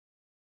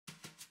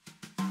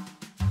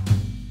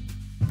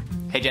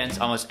Hey gents,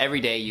 almost every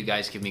day you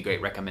guys give me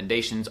great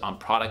recommendations on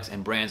products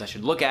and brands I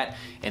should look at,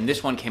 and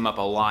this one came up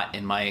a lot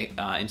in my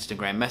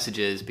Instagram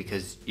messages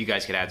because you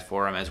guys get ads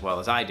for them as well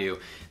as I do.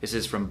 This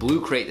is from Blue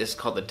Crate. This is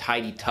called the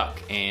Tidy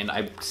Tuck, and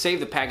I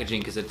saved the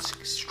packaging because it's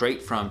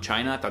straight from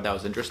China. I thought that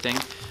was interesting.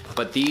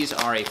 But these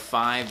are a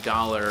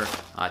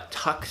 $5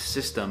 tuck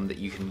system that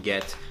you can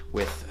get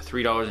with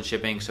 $3 in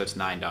shipping, so it's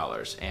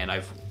 $9. And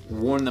I've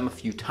worn them a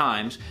few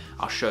times.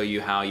 I'll show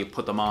you how you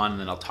put them on, and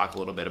then I'll talk a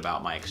little bit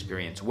about my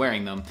experience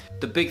wearing them.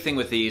 The big thing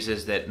with these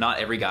is that not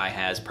every guy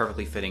has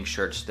perfectly fitting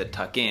shirts that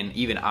tuck in.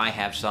 Even I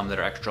have some that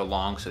are extra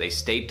long so they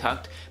stay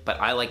tucked, but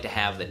I like to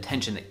have the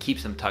tension that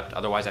keeps them tucked.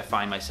 Otherwise I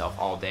find myself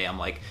all day, I'm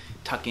like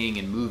tucking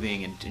and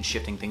moving and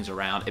shifting things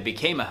around. It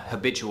became a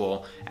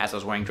habitual as I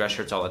was wearing dress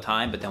shirts all the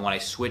time, but then when I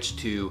switched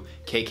to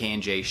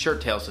KK&J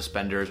shirt tail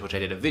suspenders, which I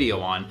did a video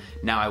on,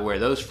 now I wear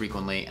those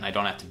frequently and I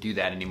don't have to do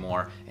that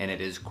anymore, and it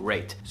is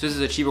great. So this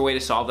is a cheaper way to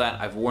solve that.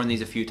 I've worn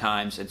these a few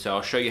times, and so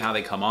I'll show you how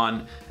they come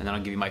on, and then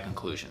I'll give you my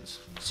conclusions.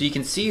 So you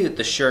can see that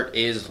the shirt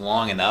is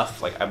long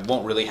enough. Like, I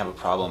won't really have a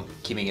problem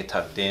keeping it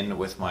tucked in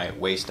with my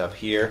waist up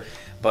here,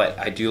 but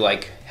I do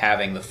like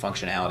having the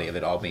functionality of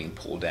it all being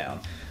pulled down.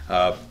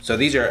 So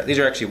these are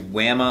actually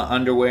Whamma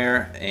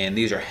underwear, and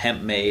these are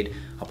hemp made.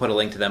 I'll put a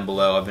link to them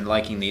below. I've been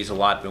liking these a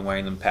lot, been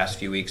wearing them the past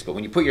few weeks. But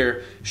when you put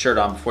your shirt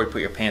on, before you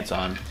put your pants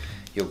on,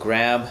 you'll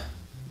grab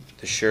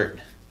the shirt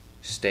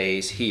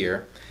stays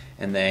here,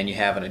 and then you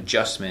have an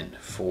adjustment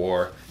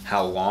for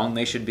how long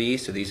they should be.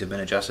 So these have been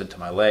adjusted to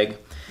my leg,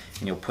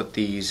 and you'll put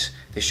these,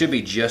 they should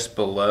be just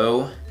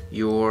below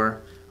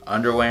your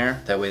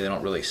underwear. That way they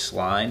don't really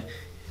slide.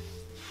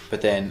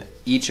 But then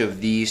each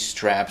of these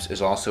straps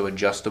is also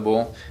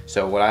adjustable.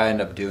 So what I end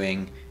up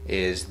doing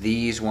is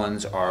these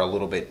ones are a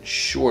little bit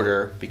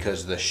shorter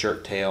because the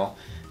shirt tail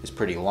is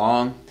pretty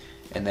long.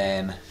 And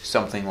then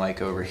something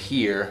like over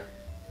here,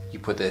 you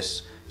put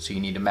this, so you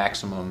need a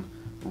maximum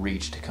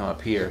reach to come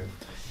up here.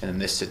 And then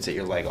this sits at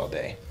your leg all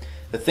day.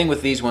 The thing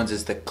with these ones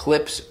is the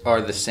clips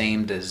are the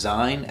same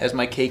design as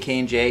my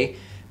KK&J,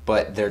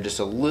 but they're just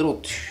a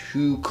little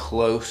too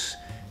close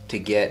to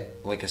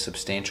get like a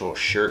substantial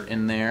shirt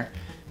in there.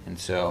 And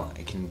so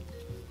I can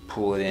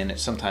pull it in.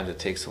 Sometimes it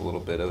takes a little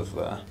bit of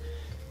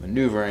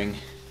maneuvering,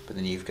 but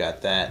then you've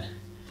got that,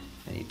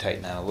 and you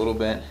tighten that a little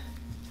bit.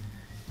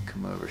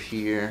 Come over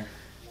here.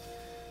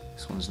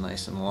 This one's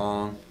nice and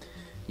long.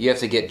 You have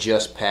to get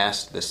just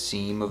past the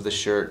seam of the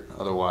shirt,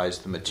 otherwise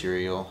the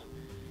material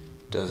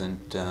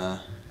doesn't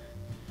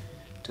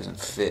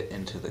fit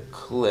into the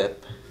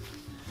clip.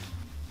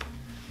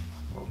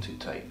 A little too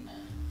tight.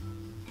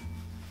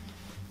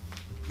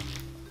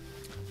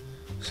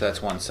 So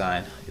that's one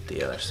side. Get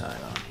the other side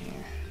on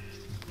here.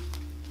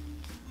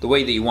 The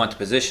way that you want to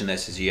position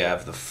this is you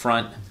have the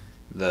front,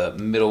 the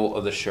middle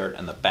of the shirt,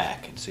 and the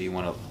back. And so you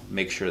want to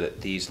make sure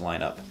that these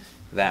line up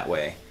that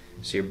way.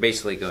 So you're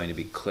basically going to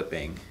be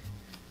clipping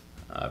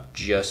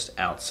just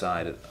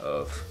outside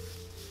of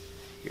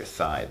your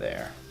thigh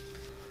there.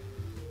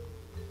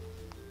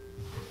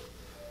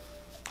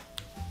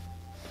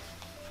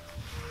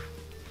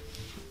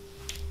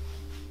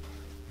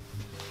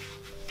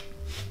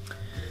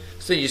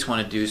 So you just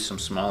want to do some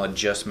small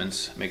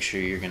adjustments. Make sure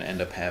you're going to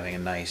end up having a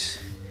nice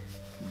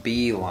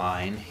B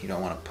line. You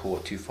don't want to pull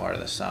it too far to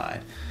the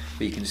side.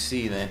 But you can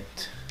see that,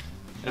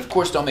 and of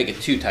course don't make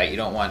it too tight. You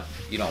don't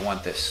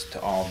want this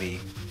to all be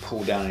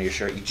pulled down on your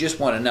shirt. You just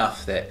want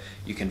enough that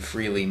you can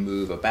freely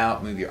move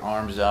about, move your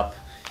arms up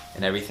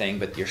and everything,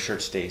 but your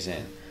shirt stays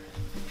in.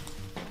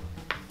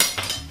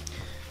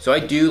 So I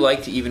do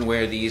like to even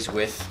wear these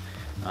with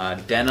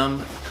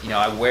denim. You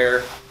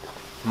know,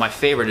 my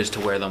favorite is to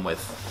wear them with,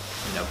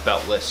 you know,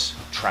 beltless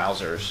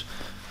trousers,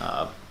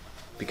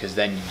 because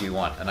then you do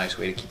want a nice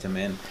way to keep them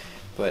in.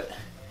 But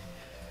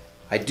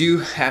I do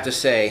have to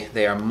say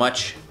they are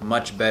much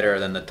better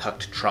than the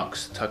tucked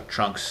trunks. Tucked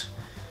trunks,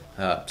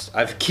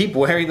 I keep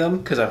wearing them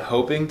because I'm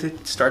hoping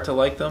to start to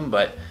like them,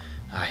 but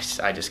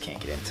I just can't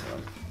get into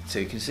them. So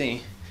you can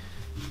see,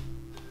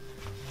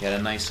 you got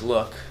a nice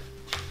look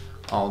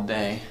all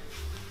day.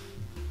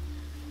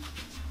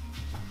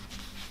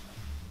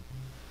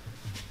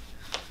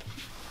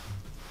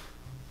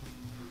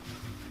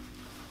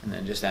 And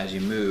then just as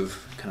you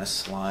move, kind of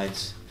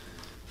slides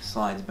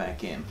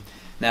back in.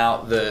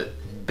 Now the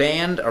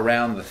band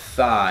around the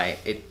thigh,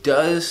 it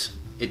does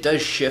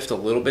shift a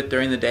little bit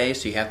during the day,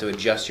 so you have to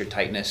adjust your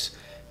tightness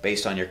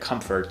based on your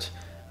comfort.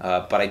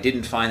 But I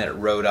didn't find that it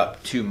rode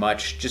up too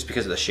much just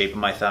because of the shape of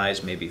my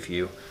thighs. Maybe if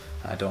you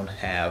don't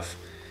have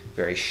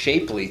very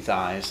shapely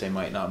thighs, they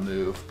might not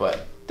move,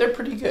 but they're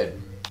pretty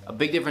good. A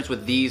big difference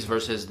with these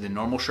versus the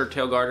normal shirt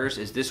tail garters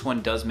is this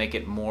one does make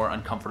it more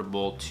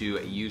uncomfortable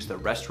to use the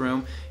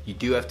restroom. You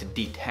do have to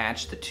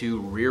detach the two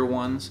rear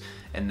ones,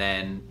 and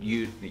then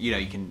you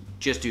can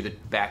just do the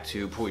back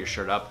to pull your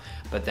shirt up,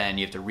 but then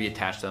you have to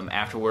reattach them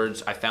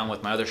afterwards. I found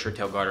with my other shirt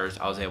tail garters,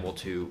 I was able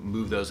to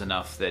move those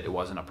enough that it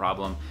wasn't a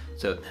problem.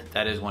 So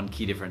that is one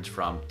key difference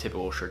from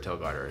typical shirt tail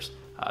garters.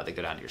 that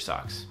go down to your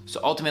socks. So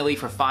ultimately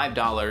for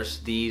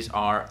 $5, these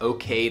are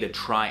okay to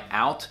try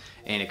out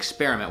and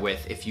experiment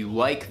with. If you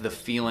like the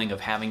feeling of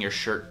having your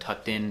shirt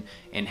tucked in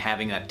and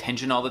having that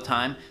tension all the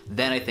time,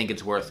 then I think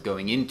it's worth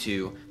going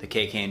into the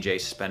KK&J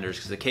suspenders,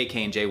 because the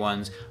KK&J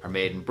ones are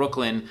made in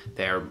Brooklyn.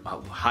 They're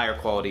higher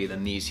quality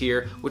than these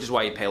here, which is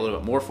why you pay a little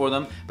bit more for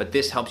them, but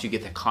this helps you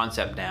get the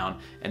concept down.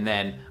 And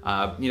then,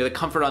 the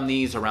comfort on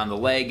these around the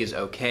leg is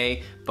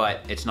okay,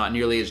 but it's not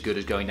nearly as good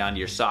as going down to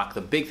your sock.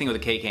 The big thing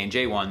with the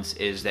KK&J ones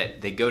is that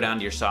they go down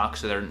to your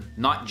socks, so they're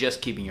not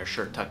just keeping your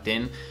shirt tucked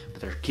in, but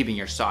they're keeping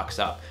your socks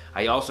up.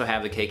 I also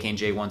have the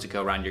KK&J ones that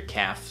go around your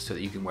calf so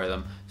that you can wear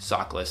them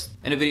sockless.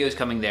 And a video is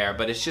coming there,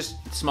 but it's just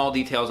small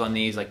details on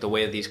these, like the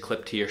way that these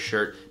clip to your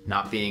shirt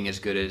not being as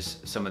good as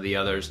some of the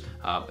others,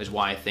 is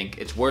why I think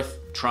it's worth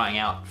trying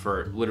out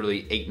for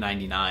literally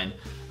 $8.99.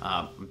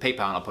 PayPal,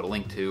 and I'll put a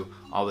link to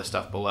all this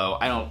stuff below.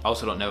 I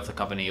also don't know if the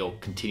company will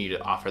continue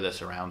to offer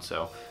this around,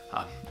 so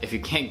if you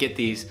can't get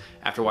these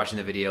after watching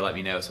the video, let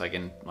me know so I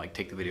can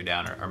take the video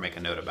down or make a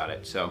note about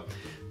it. So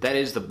that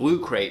is the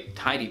Blue Crate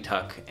Tidy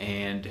Tuck,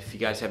 and if you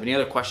guys have any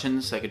other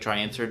questions I could try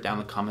answer down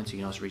in the comments, you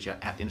can also reach out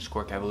at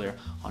 _Kavalier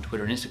on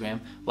Twitter and Instagram.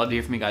 Love to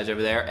hear from you guys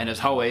over there, and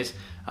as always,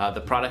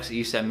 the products that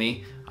you send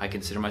me, I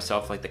consider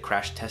myself like the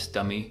crash test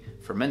dummy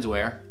for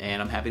menswear,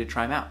 and I'm happy to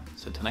try them out.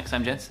 So until next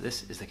time, gents,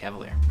 this is the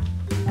Kavalier.